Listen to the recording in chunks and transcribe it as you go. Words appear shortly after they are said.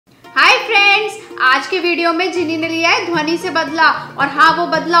आज के वीडियो में जिन्नी ने लिया है ध्वनि से बदला, और हाँ वो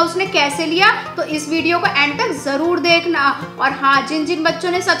बदला उसने कैसे लिया तो इस वीडियो को एंड तक जरूर देखना। और हाँ, जिन जिन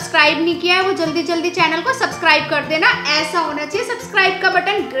बच्चों ने सब्सक्राइब नहीं किया है वो जल्दी जल्दी चैनल को सब्सक्राइब कर देना। ऐसा होना चाहिए सब्सक्राइब का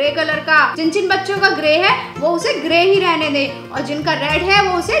बटन ग्रे कलर का। जिन जिन बच्चों का ग्रे है वो उसे ग्रे ही रहने दे, और जिनका रेड है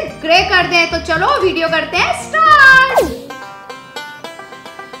वो उसे ग्रे कर दे। तो चलो वीडियो करते हैं स्टार्ट।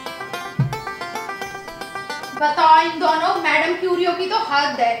 बताओ इन दोनों मैडम क्यूरियो की तो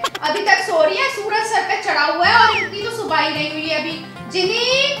हद है, अभी तक सो रही है, सूरज सर पे चढ़ा हुआ है और इतनी तो सुबह ही नहीं हुई है अभी। जिन्नी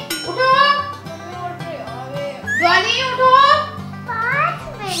उठो, ध्वनि उठो, 5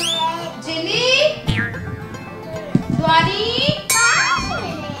 मिनट। जिन्नी, ध्वनि, 5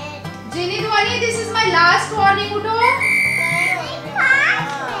 मिनट। जिन्नी, ध्वनि, this is my last warning, उठो। 5 मिनट।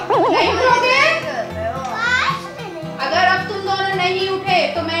 नहीं उठोगे? 5 मिनट। अगर अब तुम दोनों नहीं उठे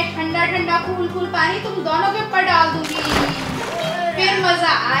तो मैं ठंडा ठंडा कूल कूल पानी तुम दोनों के ऊपर डाल दूंगी, फिर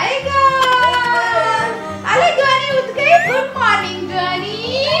मजा आएगा। अरे ध्वनि उठ गई, गुड मॉर्निंग ध्वनि।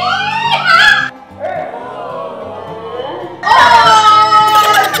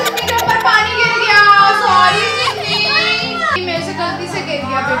 जिन्नी के ऊपर पानी गिर गया, सॉरी जिन्नी, मेरे से गलती से गिर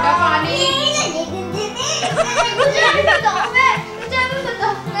गया बेटा पानी।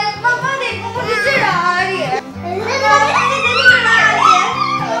 मम्मा देखो मुझे चिढ़ा रही है।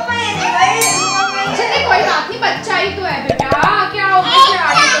 जिन्नी कोई बात नहीं, बच्चा ही तो है बेटा, क्या हो गया चिढ़ा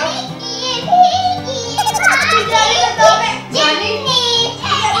रही तो।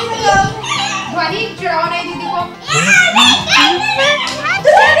 ध्वनि चिढ़ाओ नहीं दीदी को।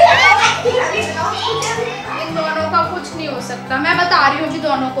 इन दोनों का कुछ नहीं हो सकता, मैं बता रही हूँ अभी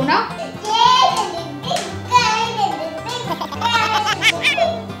दोनों को ना।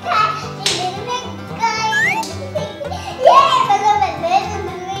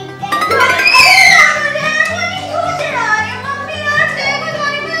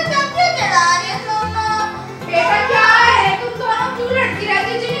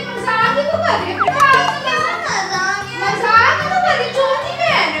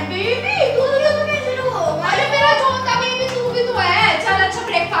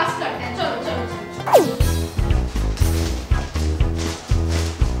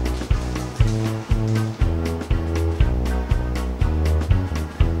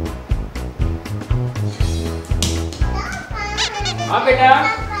 हाँ बेटा,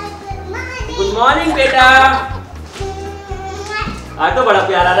 गुड मॉर्निंग बेटा। आज तो बड़ा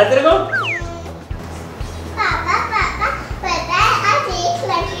प्यार आ रहा है तेरे को। पापा पता है आज एक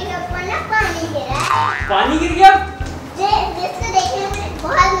लड़की के ऊपर ना पानी गिरा है। पानी गिर गया? जिसको देखने में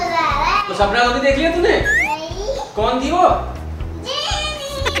बहुत मजा आ रहा है। तो सपना कभी देख लिया तूने? नहीं। कौन थी वो?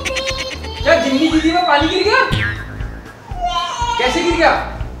 क्या जिन्नी दीदी में पानी गिर गया? कैसे गिर गया?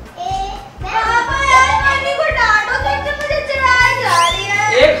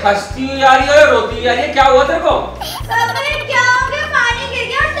 एक हंसती हुई आ रही है और रोती हुई आ रही है, क्या हुआ तेरे को? पापा ये क्या हो गया? पानी गिर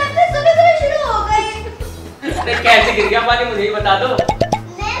गया और तब से सुबह शुरू हो गई। अरे कैसे गिर गया पानी, मुझे ही बता दो। मैं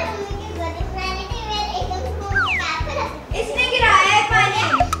मम्मी की गोदी में आई थी, मैं एकदम स्कूल के पास था। इसने गिराया है पानी।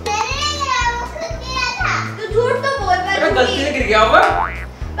 मैंने नहीं गिराया, वो खुद गिरा था। तू झूठ तो बोल रहा है। अरे गलती से गिर गया होगा।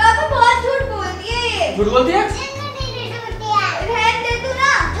 पापा बहुत झूठ बोलती है। झूठ बोलती है? रहने दे तू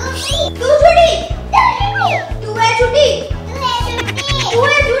ना। तू झूठी। तू है झूठी। तू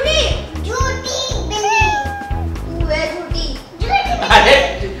है झूठी। झूठी बिल्ली। तू है झूठी।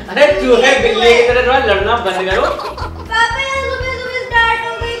 अरे चूहे बिल्ली की तरह थोड़ा लड़ना बंद करो। पापा यार सुबह सुबह स्टार्ट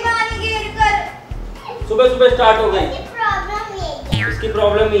हो गई पानी गिर कर। सुबह सुबह स्टार्ट हो गई। इसकी इसकी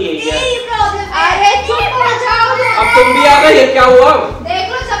प्रॉब्लम यही है। प्रॉब्लम ही यही है। यही प्रॉब्लम। अरे चुप हो जाओ। अब तुम भी आ गए, ये क्या हुआ? देख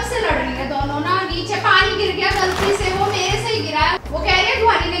लो जब से लड़ रही है दोनों ना, नीचे पानी गिर गया गलती से, वो मेरे से ही गिरा है, वो कह रही है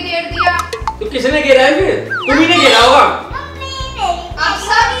ध्वनि ने गिर दिया। तो किसने गिरा है फिर? तुम ही ने गिरा होगा। अब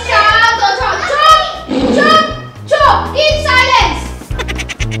सब शांत हो जाओ, चुप चुप चुप, कीप साइलेंस।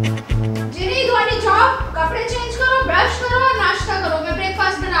 जिन्नी, ध्वनि जाओ, कपड़े चेंज करो, ब्रश करो और नाश्ता करो, मैं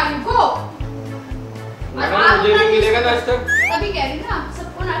ब्रेकफास्ट बना रही हूँ, गो। मुझे भी मिलेगा नाश्ता? अभी कह रही ना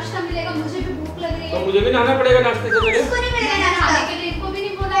सबको नाश्ता मिलेगा, मुझे भी भूख लग रही तो है। मुझे भी नहाना पड़ेगा नाश्ते से पहले। इसको नहीं मिलेगा नहाने के लिए इनको भी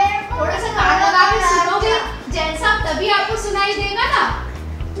नहीं बोला है, थोड़ा सा कान लगा के सुनोगे जैसा, तभी आपको सुनाई देगा ना।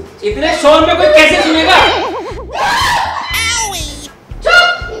 इतने शोर में कोई कैसे सुनेगा? चुप,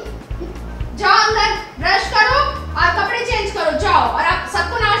 जाओ अंदर, ब्रश करो और कपड़े चेंज करो, जाओ। और आप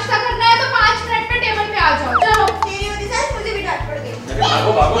सबको नाश्ता करना है तो 5 मिनट में टेबल पे आ जाओ, चलो। तेरी वजह से मुझे भी डांट पड़ गई।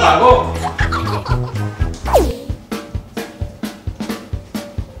 भागो भागो भागो।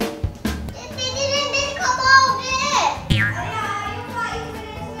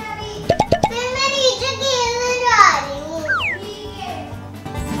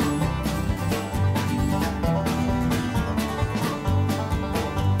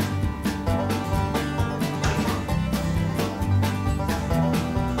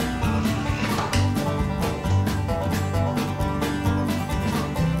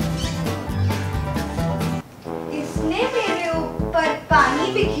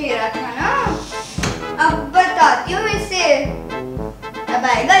 बताती हूँ इससे, अब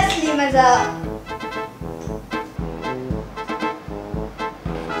आएगा असली मजा।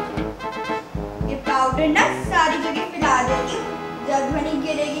 ये पाउडर ना सारी जगह फैला देती हूँ, जब ध्वनि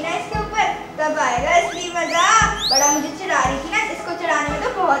गिरेगी ना इसके ऊपर तब आएगा असली मजा। बड़ा मुझे चिढ़ा रही थी ना, इसको चिढ़ाने में तो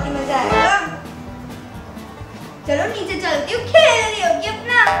बहुत ही मजा आएगा। चलो नीचे चलती हूँ, खेल रही होगी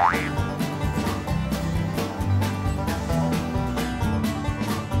अपना।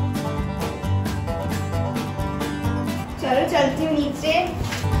 चलो चलती हूँ नीचे।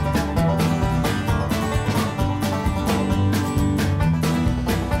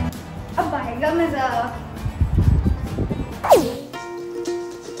 अब आएगा मजा।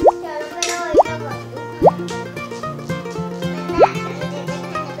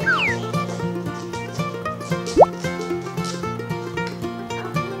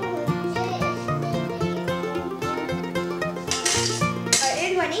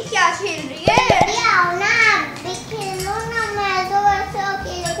 अरे ध्वनि क्या खेल रही है? आओ ना, आप भी खेलो ना। मैं तो ऐसे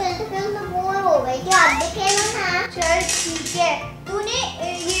अकेले खेलते खेलते बोर हो गई थी, आप भी खेलो ना। चल ठीक है। तूने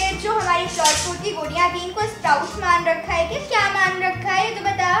ये जो हमारी फ्लॉट की गोलियां थी इनको स्प्राउट्स मान रखा है कि क्या मान रखा है, तो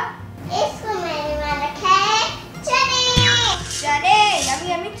बता। इसको मैंने मान रखा है चने। चने, यम्मी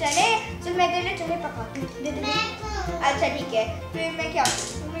यम्मी चने। चल मैं तेरे लिए चने पकाती हूँ, दे दे। अच्छा ठीक है, फिर मैं क्या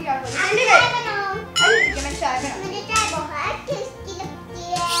करूँ? मैं क्या करूँ? चाय बनाओ। अरे ठीक है, मैं चाय बना। मुझे चाय बहुत टेस्टी लगती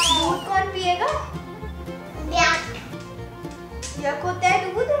है। दूध कौन पिएगा? यक होता है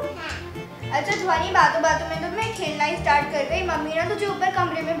दूध? हाँ। अच्छा ध्वनि, बातों बातों में तो मैं खेलना ही स्टार्ट कर गई। मम्मी ना तुझे ऊपर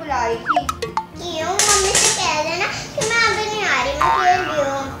कमरे में बुला रही थी। क्यों? मम्मी से कह देना कि मैं अभी नहीं आ रही, मैं खेल रही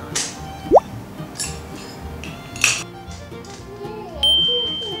हूँ।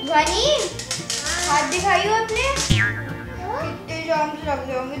 ध्वनि, हाथ दिखाइयो अपने। कितने जर्म्स लग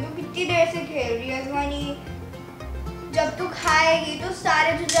गए होंगे, तू कितनी देर से खेल रही है ध्वनि। जब तू खाएगी तो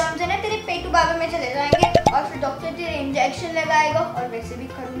सारे जो जर्म्स है ना तेरे पेटू बाबे में चले जाएंगे और फिर डॉक्टर तेरे इंजेक्शन लगाएगा। और वैसे भी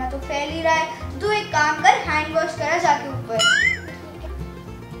कोरोना तो फैल ही रहा है, तो तू एक काम कर, हैंड वॉश करा जाके ऊपर।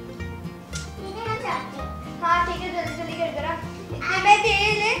 हाँ ठीक है, जल्दी जल्दी कर करा। इतने मैं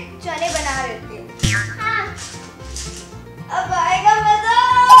तेरे लिए चने बना देती हूँ। हाँ। अब आएगा मजा।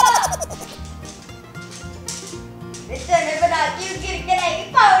 चने बनाती हूँ, गिर के रहेगी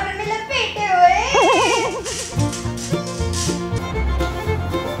पाउडर में लपेटे हुए।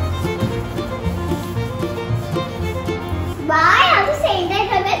 बाय, अब तो सैनिटाइज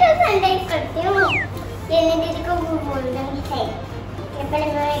कर गए तो सैनिटाइज करती हूँ। ये दीदी को बोल दूँगी सही। ये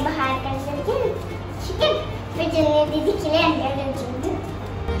पहले मैं बाहर कर देती हूँ, ठीक है? फिर जिन्नी दीदी के लिए अंदर ले जाऊँगी।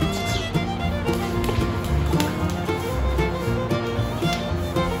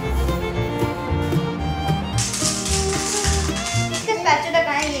 इसका स्पैचुला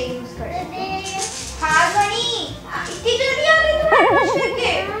कहाँ है, ये यूज कर। हाँ ध्वनि, इतनी जल्दी आ गई तुम्हारे वॉश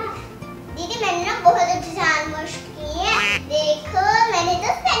करके? दीदी मैंने ना बहुत अच्छे से हैंड वॉश किए हैं। देखो मैंने तो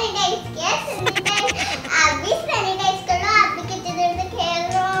सैनिटाइज किया। सैनिटाइज, आप भी सैनिटाइज कर लो। आप भी कितनी देर से खेल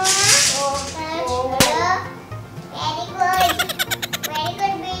रहे हो ना? Very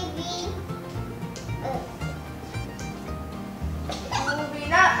good baby. तू भी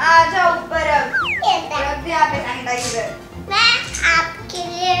ना आ जा ऊपर। अब रख दे यहाँ पे सैनिटाइजर। मैं आपके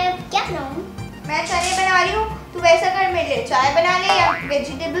लिए क्या बनाऊं? मैं चने बना रही हूँ, तू वैसा कर, मेरे लिए चाय बना ले या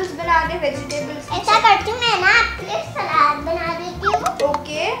वेजिटेबल्स बना दे। वेजिटेबल्स ऐसा करती हूँ मैं ना, आपके लिए सलाद बना देती हूँ।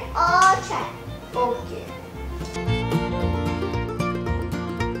 ओके और चाय। ओके।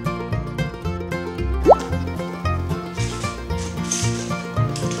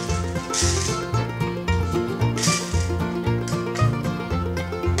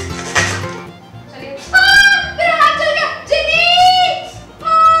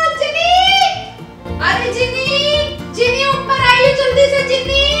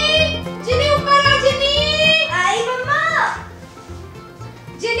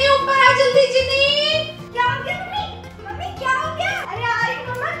 जल्दी जिन्नी, क्या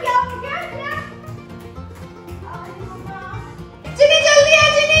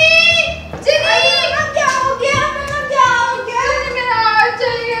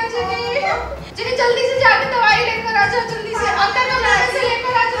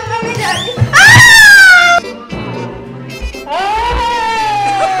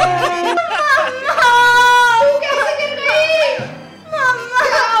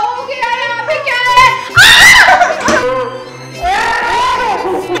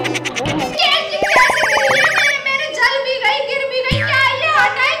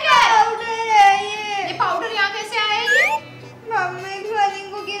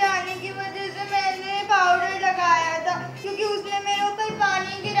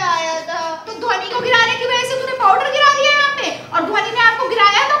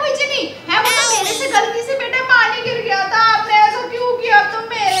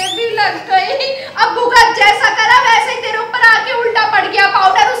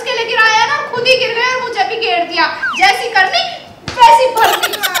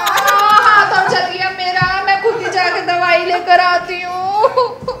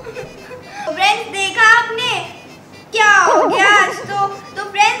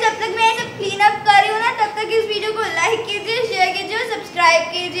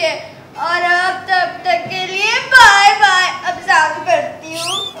सब्सक्राइब कीजिए और अब तब तक के लिए बाय बाय। अब साफ करती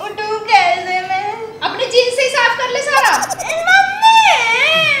हूँ, उठूँ कैसे मैं? अपनी जीन्स से ही साफ कर ले सारा।